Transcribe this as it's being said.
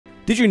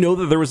Did you know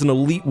that there was an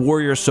elite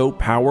warrior so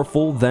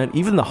powerful that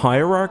even the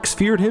hierarchs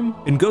feared him?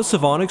 In Ghosts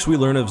of Onyx, we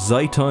learn of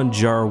Xytan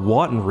Jar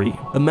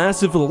Wattinree, a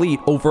massive elite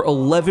over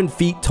 11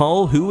 feet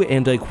tall who,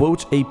 and I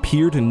quote,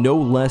 appeared no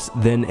less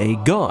than a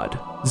god.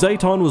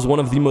 Xytan was one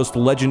of the most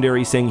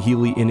legendary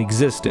Sanghelli in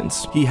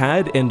existence. He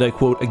had, and I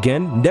quote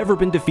again, never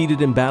been defeated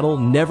in battle,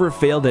 never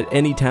failed at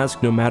any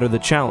task no matter the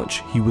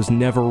challenge. He was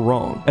never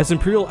wrong. As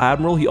Imperial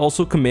Admiral, he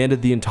also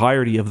commanded the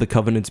entirety of the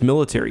Covenant's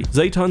military.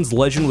 Xytan's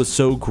legend was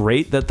so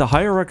great that the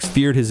hierarchs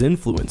feared his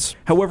influence.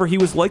 However, he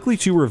was likely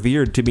too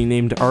revered to be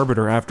named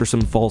Arbiter after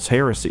some false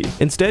heresy.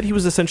 Instead, he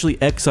was essentially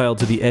exiled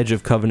to the edge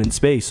of Covenant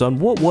space on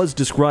what was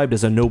described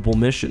as a noble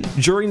mission.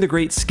 During the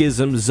Great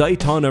Schism,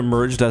 Xytan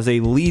emerged as a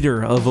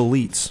leader of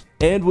elites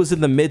and was in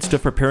the midst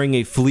of preparing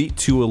a fleet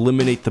to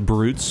eliminate the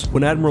brutes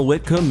when Admiral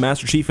Whitcomb,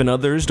 Master Chief, and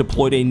others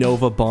deployed a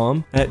Nova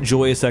bomb at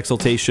joyous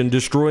exultation,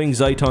 destroying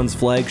Xytan's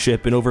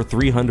flagship and over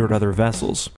 300 other vessels.